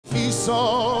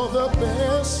saw the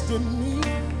best in me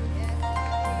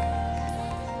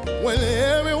when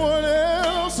everyone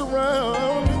else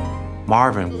around me.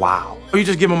 Marvin, wow. You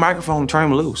just give him a microphone and turn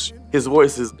him loose. His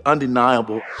voice is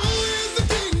undeniable.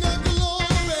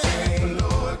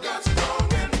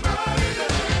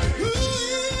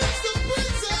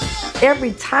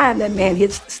 Every time that man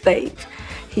hits the stage,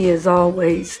 he is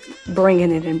always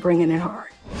bringing it and bringing it hard.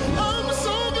 I'm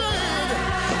so glad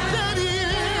that he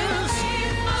is.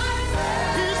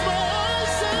 He's my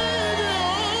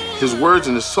Savior. His words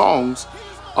and his songs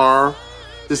are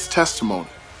his testimony.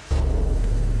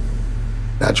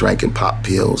 I drank and popped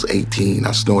pills, 18.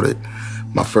 I snorted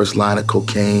my first line of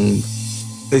cocaine.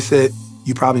 They said,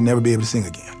 you'd probably never be able to sing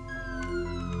again.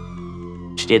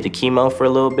 She did the chemo for a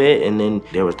little bit, and then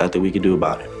there was nothing we could do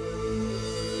about it.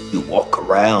 You walk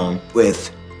around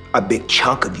with a big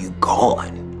chunk of you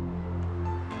gone.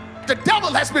 The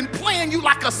devil has been playing you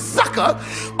like a sucker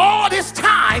all this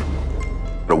time.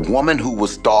 The woman who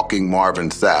was stalking Marvin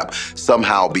Sapp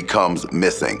somehow becomes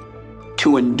missing.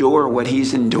 To endure what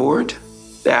he's endured,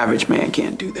 the average man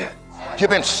can't do that. You've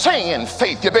been saying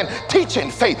faith, you've been teaching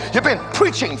faith, you've been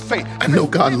preaching faith. I know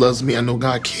God loves me, I know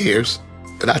God cares,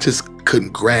 but I just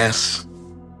couldn't grasp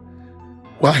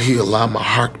why he allowed my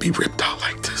heart to be ripped out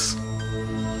like this.